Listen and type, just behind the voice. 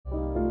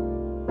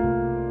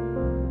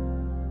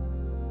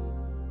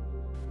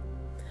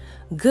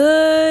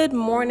Good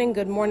morning,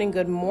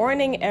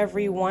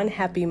 everyone.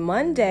 Happy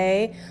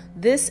Monday.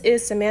 This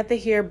is Samantha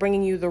here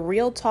bringing you the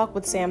Real Talk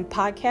with Sam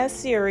podcast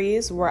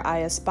series where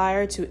I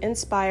aspire to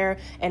inspire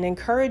and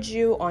encourage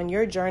you on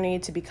your journey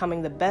to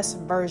becoming the best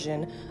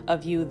version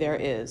of you there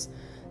is.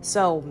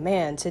 So,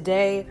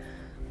 today,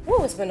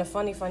 it's been a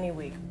funny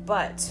week,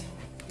 but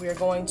we are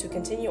going to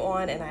continue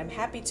on, and I'm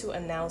happy to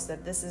announce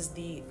that this is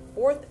the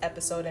 4th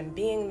episode, and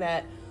being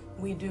that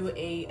we do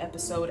a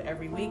episode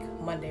every week,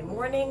 Monday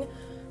morning,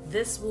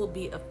 this will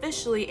be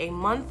officially a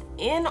month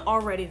in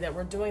already that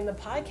we're doing the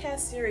podcast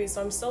series.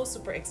 So I'm so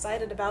super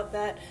excited about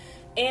that.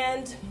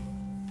 And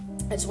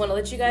I just want to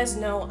let you guys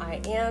know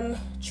I am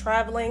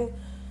traveling.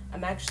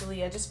 I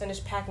just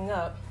finished packing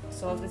up.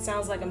 So if it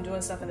sounds like I'm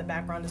doing stuff in the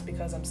background, it's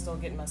because I'm still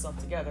getting myself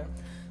together.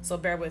 So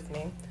bear with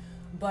me.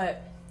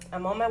 But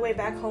I'm on my way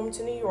back home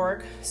to New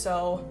York.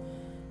 So,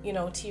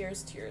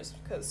 tears,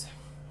 because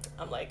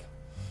I'm like,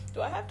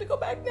 do I have to go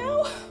back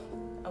now?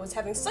 I was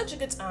having such a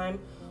good time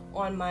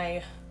on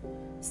my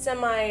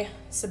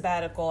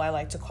semi-sabbatical, I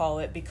like to call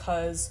it,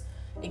 because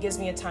it gives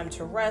me a time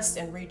to rest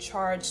and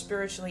recharge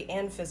spiritually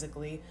and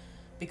physically,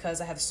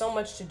 because I have so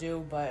much to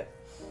do. But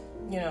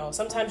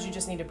sometimes you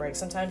just need a break,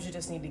 sometimes you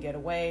just need to get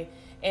away,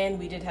 and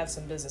we did have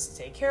some business to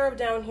take care of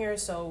down here,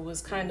 so it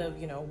was kind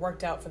of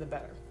worked out for the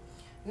better.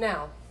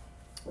 Now,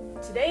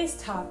 today's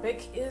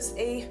topic is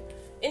a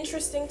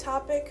interesting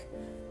topic,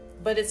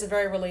 but it's a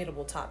very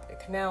relatable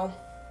topic. Now,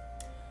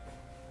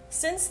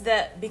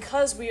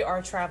 because we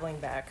are traveling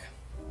back,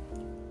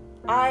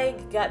 I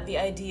got the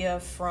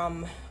idea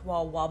from,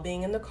 while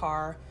being in the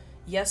car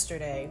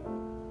yesterday,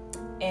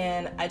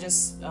 and I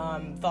just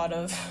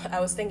I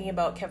was thinking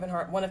about Kevin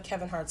Hart, one of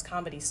Kevin Hart's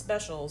comedy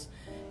specials,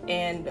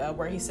 and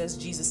where he says,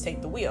 Jesus,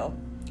 take the wheel.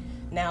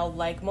 Now,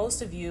 like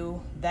most of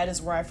you, that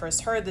is where I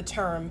first heard the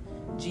term,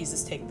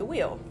 Jesus, take the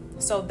wheel.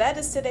 So that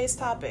is today's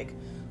topic,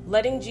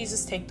 letting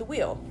Jesus take the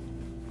wheel.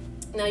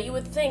 Now, you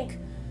would think,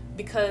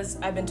 because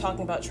I've been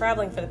talking about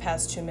traveling for the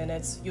past 2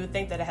 minutes, you would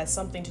think that it has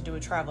something to do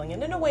with traveling.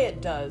 And in a way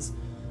it does,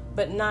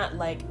 but not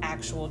like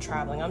actual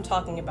traveling. I'm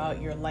talking about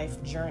your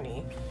life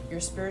journey, your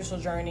spiritual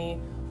journey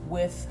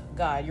with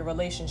God, your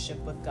relationship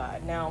with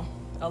God. Now,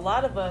 a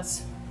lot of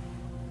us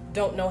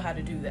don't know how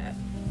to do that.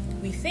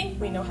 We think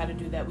we know how to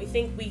do that. We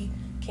think we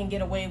can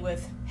get away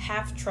with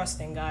half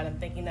trusting God and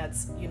thinking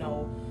that's,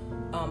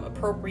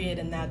 appropriate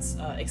and that's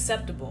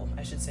acceptable.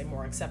 I should say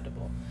more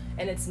acceptable.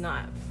 And it's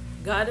not.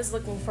 God is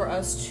looking for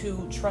us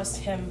to trust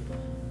Him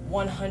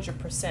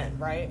 100%,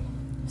 right?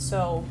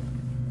 So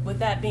with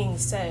that being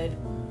said,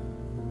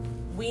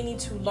 we need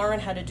to learn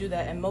how to do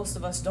that. And most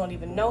of us don't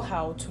even know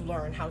how to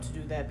learn how to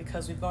do that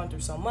because we've gone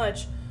through so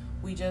much.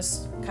 We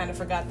just kind of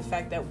forgot the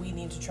fact that we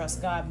need to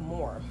trust God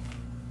more.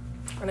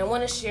 And I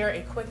want to share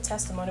a quick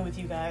testimony with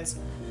you guys.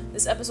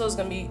 This episode is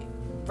going to be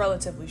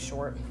relatively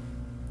short.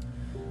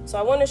 So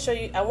I want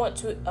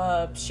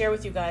to share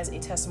with you guys a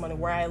testimony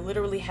where I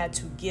literally had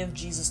to give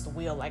Jesus the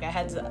wheel. Like, I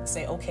had to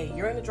say, okay,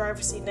 you're in the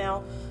driver's seat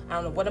now. I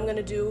don't know what I'm going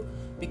to do,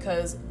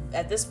 because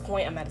at this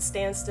point I'm at a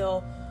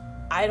standstill.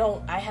 I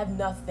have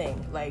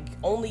nothing. Like,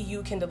 only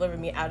you can deliver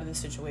me out of this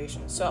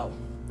situation. So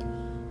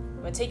I'm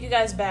going to take you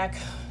guys back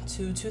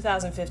to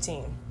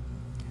 2015.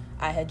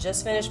 I had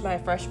just finished my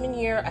freshman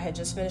year. I had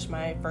just finished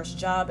my first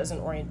job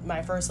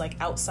my first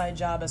outside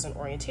job as an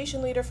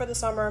orientation leader for the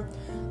summer.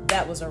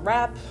 That was a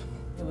wrap.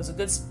 It was a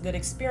good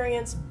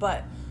experience,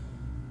 but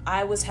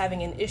I was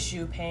having an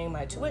issue paying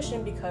my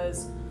tuition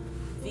because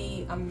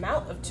the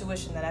amount of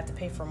tuition that I have to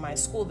pay for my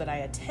school that I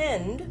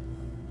attend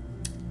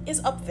is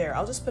up there.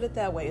 I'll just put it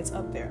that way. It's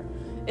up there.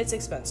 It's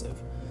expensive.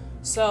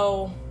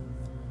 So,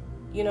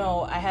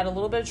 I had a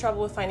little bit of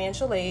trouble with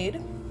financial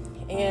aid,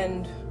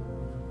 and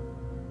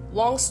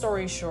long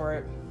story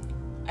short,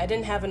 I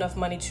didn't have enough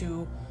money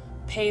to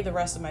pay the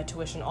rest of my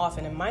tuition off.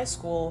 And in my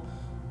school,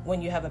 when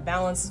you have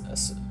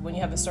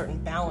a certain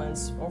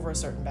balance, over a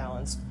certain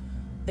balance,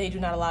 they do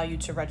not allow you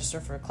to register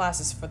for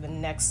classes for the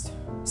next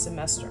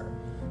semester.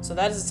 So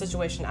that is the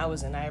situation I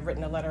was in. I had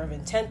written a letter of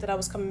intent that I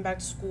was coming back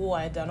to school.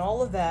 I had done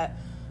all of that,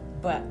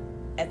 but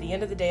at the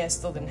end of the day, I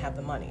still didn't have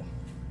the money.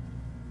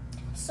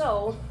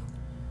 So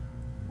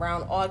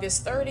around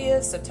August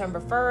 30th,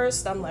 September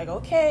 1st, I'm like,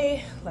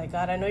 okay,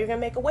 God, I know you're going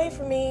to make a way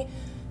for me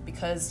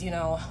because,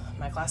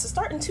 my class is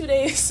starting in 2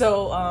 days.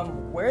 So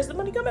where's the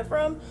money coming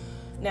from?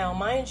 Now,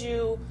 mind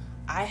you,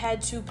 I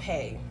had to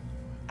pay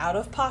out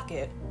of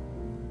pocket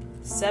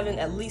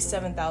at least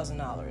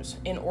 $7,000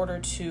 in order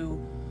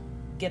to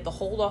get the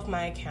hold off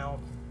my account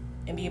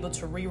and be able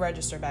to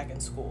re-register back in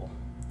school.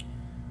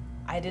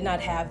 I did not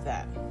have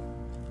that.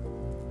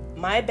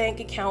 My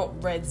bank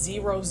account read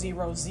 000.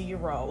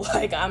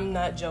 I'm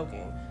not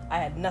joking. I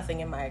had nothing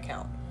in my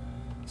account.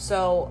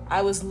 So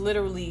I was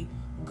literally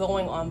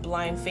going on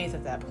blind faith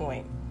at that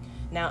point.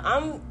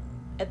 Now,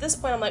 at this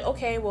point, I'm like,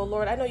 okay, well,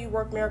 Lord, I know you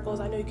work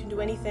miracles. I know you can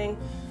do anything,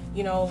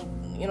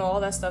 all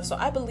that stuff. So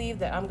I believe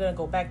that I'm going to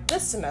go back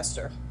this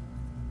semester.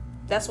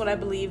 That's what I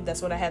believed.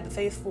 That's what I had the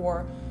faith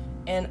for.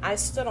 And I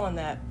stood on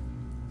that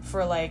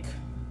for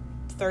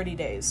 30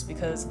 days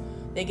because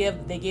they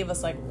gave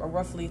us like a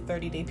roughly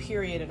 30-day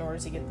period in order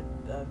to get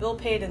the bill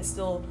paid and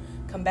still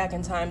come back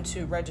in time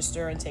to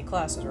register and take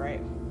classes,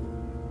 right?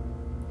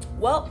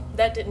 Well,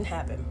 that didn't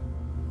happen.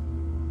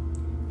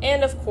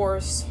 And of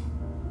course,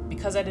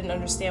 because I didn't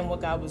understand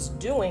what God was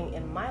doing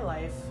in my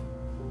life,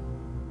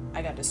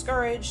 I got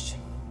discouraged.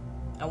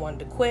 I wanted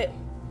to quit.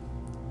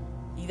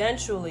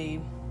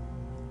 Eventually,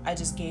 I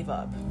just gave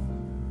up.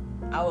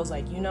 I was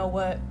like, you know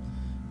what?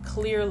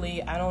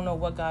 Clearly, I don't know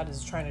what God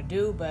is trying to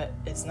do, but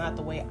it's not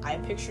the way I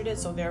pictured it,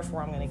 so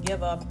therefore I'm going to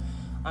give up.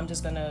 I'm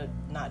just going to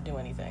not do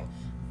anything.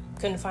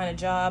 Couldn't find a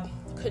job,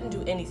 couldn't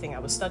do anything. I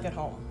was stuck at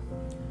home.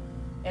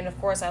 And of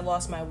course, I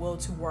lost my will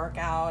to work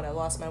out. I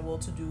lost my will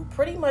to do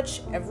pretty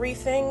much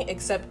everything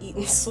except eat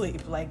and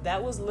sleep. Like,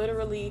 that was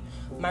literally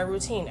my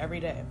routine every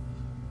day.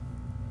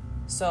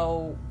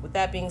 So with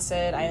that being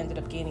said, I ended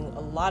up gaining a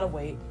lot of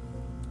weight.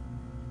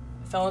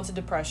 I fell into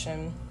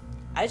depression.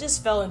 I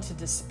just fell into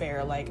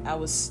despair. Like, I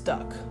was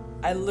stuck.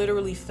 I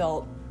literally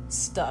felt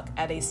stuck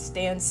at a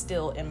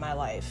standstill in my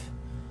life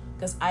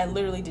because I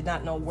literally did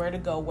not know where to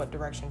go, what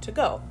direction to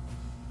go.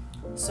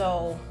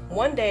 So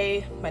one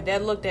day, my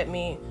dad looked at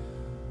me,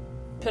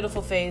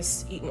 pitiful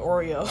face, eating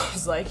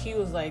Oreos. He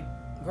was like,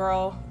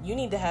 girl, you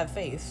need to have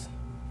faith.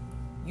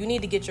 You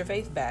need to get your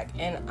faith back.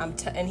 And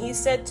and he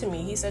said to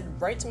me, he said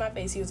right to my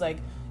face, he was like,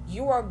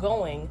 you are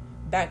going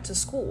back to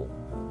school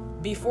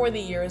before the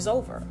year is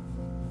over.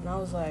 And I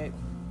was like,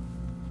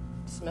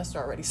 semester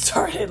already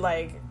started,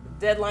 like,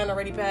 deadline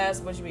already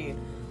passed, what you mean?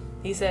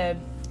 He said,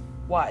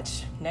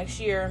 watch, next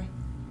year,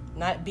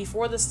 not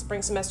before the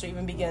spring semester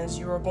even begins,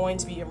 you are going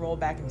to be enrolled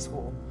back in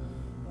school.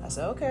 I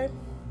said, okay.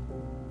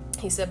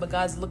 He said, but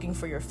God's looking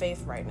for your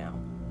faith right now.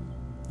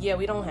 Yeah,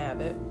 we don't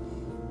have it,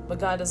 but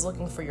God is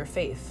looking for your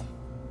faith.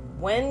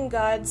 When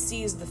God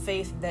sees the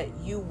faith that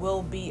you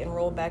will be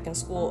enrolled back in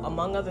school,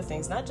 among other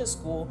things, not just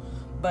school,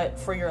 but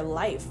for your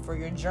life, for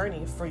your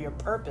journey, for your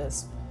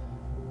purpose,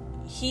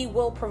 He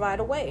will provide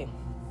a way.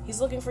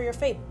 He's looking for your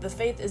faith. The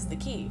faith is the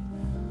key.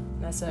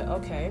 And I said,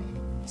 okay.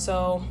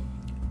 So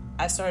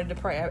I started to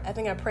pray. I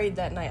think I prayed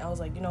that night. I was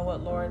like, you know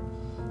what, Lord?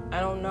 I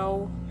don't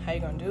know how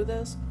you're going to do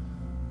this.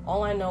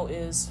 All I know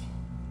is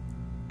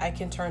I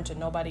can turn to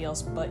nobody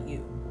else but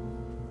you.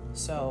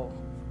 So,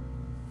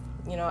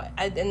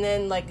 and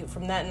then like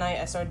from that night,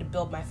 I started to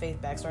build my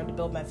faith back, I started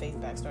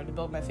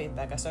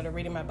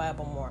reading my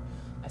Bible more.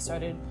 I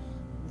started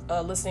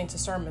listening to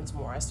sermons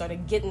more. I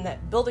started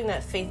building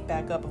that faith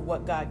back up of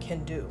what God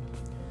can do.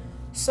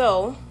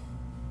 So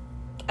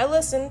I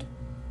listened,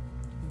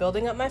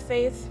 building up my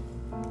faith,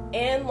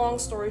 and long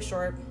story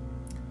short,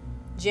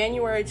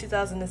 January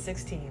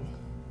 2016,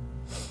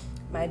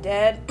 my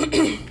dad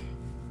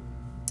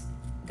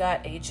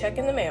got a check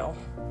in the mail,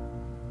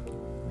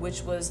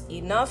 which was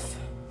enough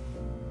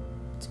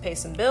to pay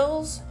some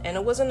bills, and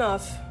it was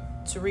enough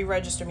to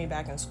re-register me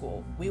back in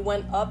school. We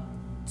went up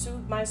to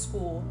my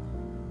school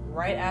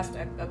right after,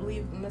 I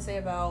believe, I'm going to say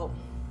about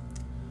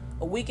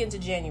a week into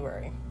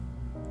January.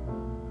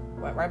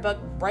 Went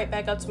right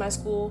back up to my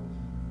school,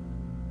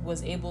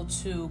 was able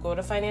to go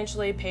to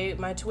financial aid, pay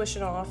my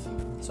tuition off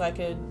so I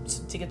could,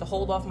 to get the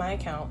hold off my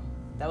account.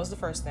 That was the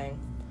first thing.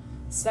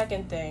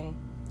 Second thing,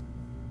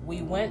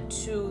 we went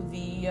to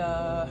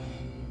the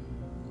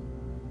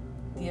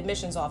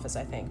admissions office,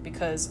 I think,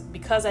 because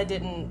I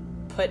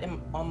didn't put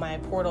on my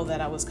portal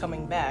that I was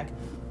coming back.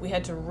 We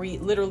had to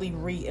literally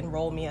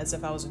re-enroll me as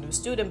if I was a new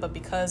student, but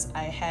because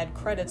I had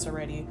credits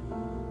already,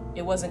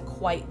 it wasn't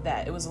quite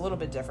that. It was a little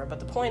bit different. But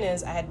the point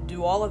is, I had to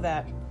do all of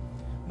that.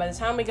 By the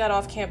time we got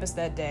off campus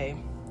that day,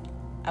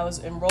 I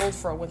was enrolled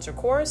for a winter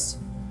course,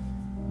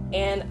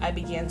 and I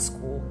began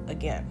school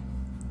again.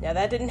 Now,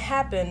 that didn't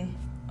happen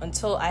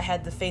until I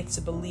had the faith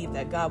to believe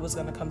that God was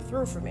going to come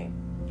through for me.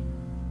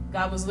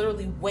 God was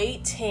literally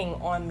waiting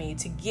on me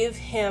to give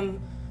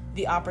Him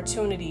the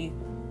opportunity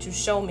to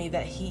show me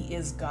that He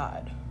is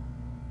God.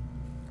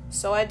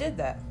 So I did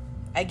that.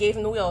 I gave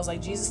Him the wheel. I was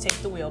like, Jesus, take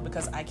the wheel,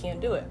 because I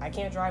can't do it. I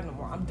can't drive no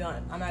more. I'm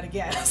done. I'm out of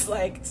gas.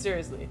 Like,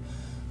 seriously.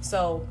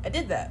 So I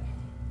did that.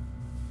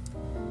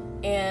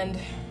 And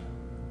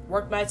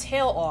worked my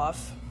tail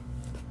off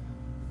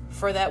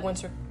for that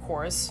winter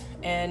course.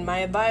 And my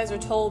advisor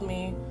told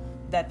me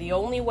that the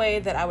only way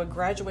that I would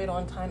graduate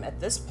on time at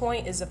this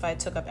point is if I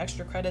took up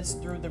extra credits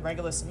through the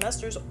regular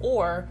semesters,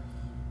 or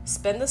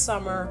spend the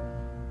summer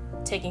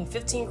taking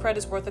 15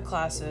 credits worth of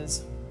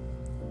classes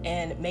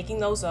and making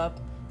those up.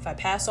 If I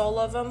pass all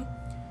of them,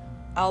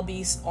 I'll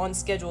be on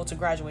schedule to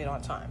graduate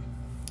on time.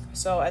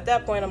 So at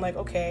that point, I'm like,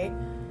 okay,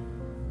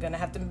 I'm gonna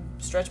have to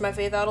stretch my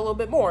faith out a little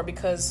bit more,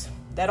 because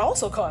that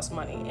also costs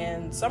money,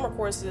 and summer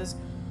courses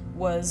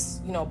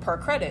was, per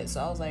credit. So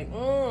I was like,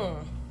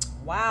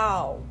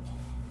 wow.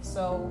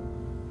 So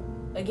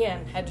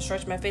again, had to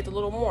stretch my faith a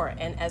little more.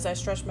 And as I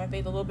stretched my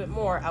faith a little bit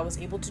more, I was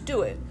able to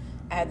do it.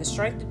 I had the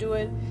strength to do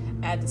it.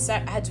 I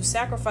had to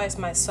sacrifice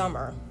my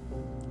summer.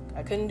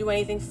 I couldn't do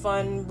anything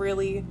fun,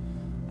 really.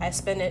 I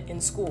spent it in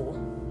school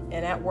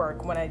and at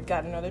work when I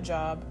got another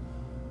job,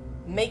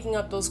 making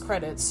up those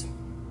credits.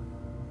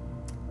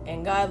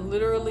 And God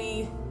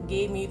literally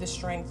gave me the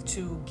strength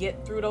to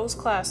get through those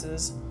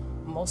classes,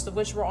 most of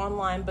which were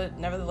online, but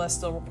nevertheless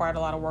still required a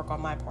lot of work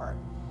on my part.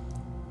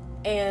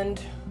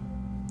 And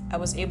I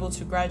was able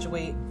to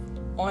graduate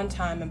on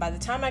time. And by the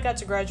time I got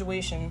to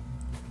graduation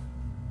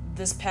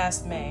May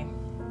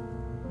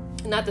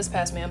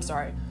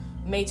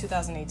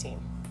 2018,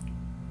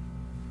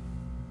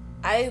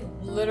 I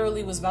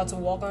literally was about to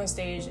walk on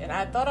stage, and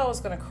I thought I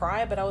was going to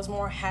cry, but I was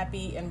more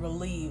happy and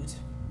relieved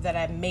that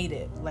I made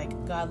it.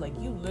 Like, God, like,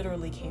 you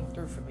literally came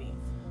through for me.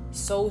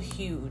 So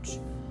huge.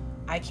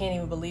 I can't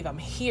even believe I'm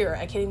here.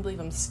 I can't even believe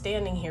I'm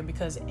standing here,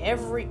 because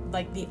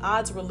the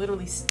odds were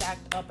literally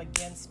stacked up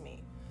against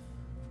me.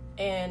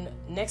 And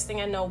next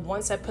thing I know,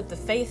 once I put the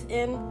faith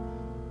in,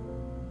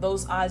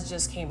 those odds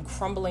just came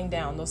crumbling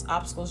down. Those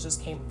obstacles just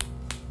came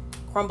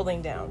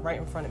crumbling down right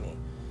in front of me.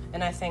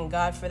 And I thank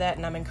God for that.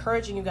 And I'm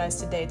encouraging you guys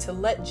today to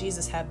let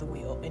Jesus have the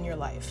wheel in your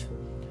life.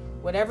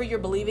 Whatever you're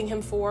believing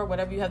him for,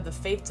 whatever you have the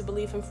faith to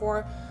believe him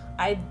for,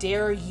 I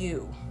dare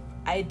you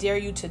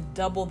to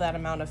double that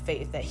amount of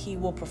faith that he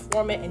will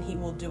perform it and he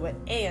will do it.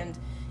 And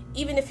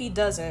even if he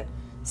doesn't,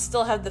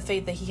 still have the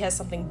faith that he has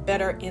something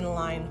better in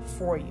line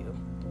for you.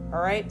 All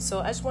right.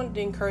 So I just wanted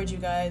to encourage you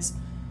guys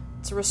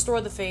to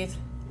restore the faith.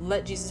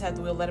 Let Jesus have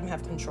the wheel. Let him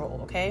have control.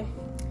 Okay.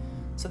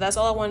 So that's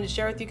all I wanted to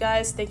share with you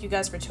guys. Thank you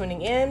guys for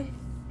tuning in.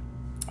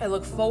 I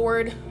look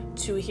forward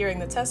to hearing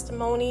the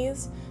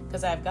testimonies,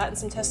 because I've gotten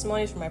some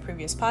testimonies from my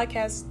previous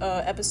podcast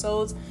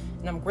episodes,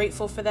 and I'm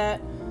grateful for that.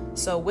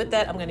 So with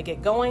that, I'm going to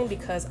get going,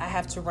 because I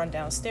have to run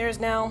downstairs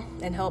now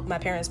and help my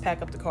parents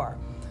pack up the car.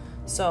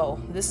 So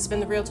this has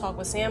been the Real Talk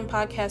with Sam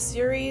podcast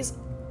series.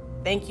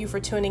 Thank you for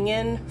tuning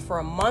in for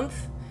a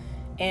month,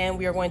 and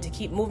we are going to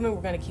keep moving.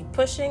 We're going to keep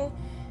pushing,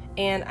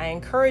 and I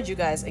encourage you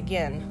guys,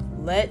 again,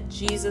 let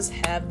Jesus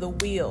have the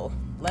wheel.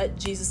 Let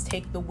Jesus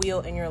take the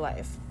wheel in your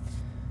life.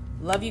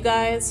 Love you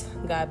guys.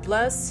 God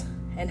bless,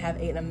 and have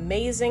an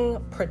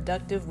amazing,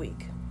 productive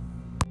week.